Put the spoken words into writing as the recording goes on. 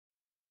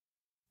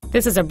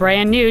This is a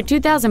brand new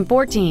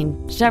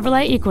 2014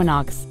 Chevrolet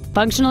Equinox,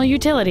 functional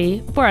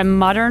utility for a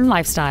modern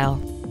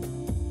lifestyle.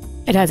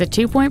 It has a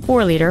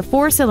 2.4-liter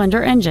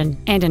four-cylinder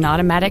engine and an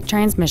automatic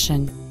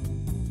transmission.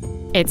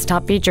 Its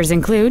top features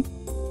include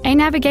a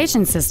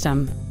navigation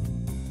system,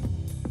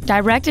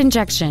 direct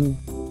injection,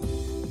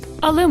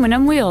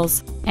 aluminum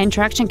wheels, and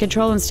traction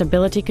control and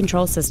stability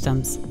control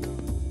systems.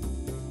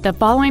 The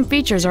following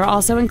features are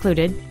also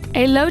included: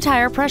 a low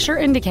tire pressure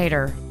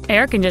indicator,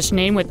 air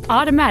conditioning with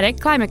automatic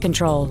climate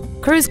control,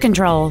 cruise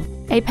control,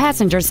 a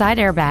passenger side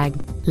airbag,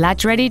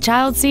 latch-ready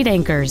child seat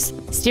anchors,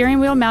 steering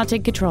wheel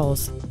mounted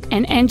controls,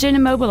 an engine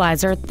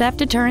immobilizer theft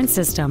deterrent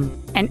system,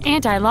 an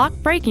anti-lock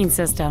braking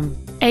system,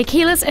 a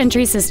keyless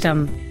entry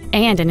system,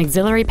 and an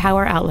auxiliary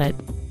power outlet.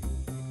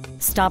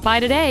 Stop by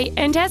today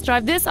and test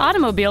drive this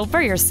automobile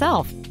for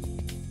yourself.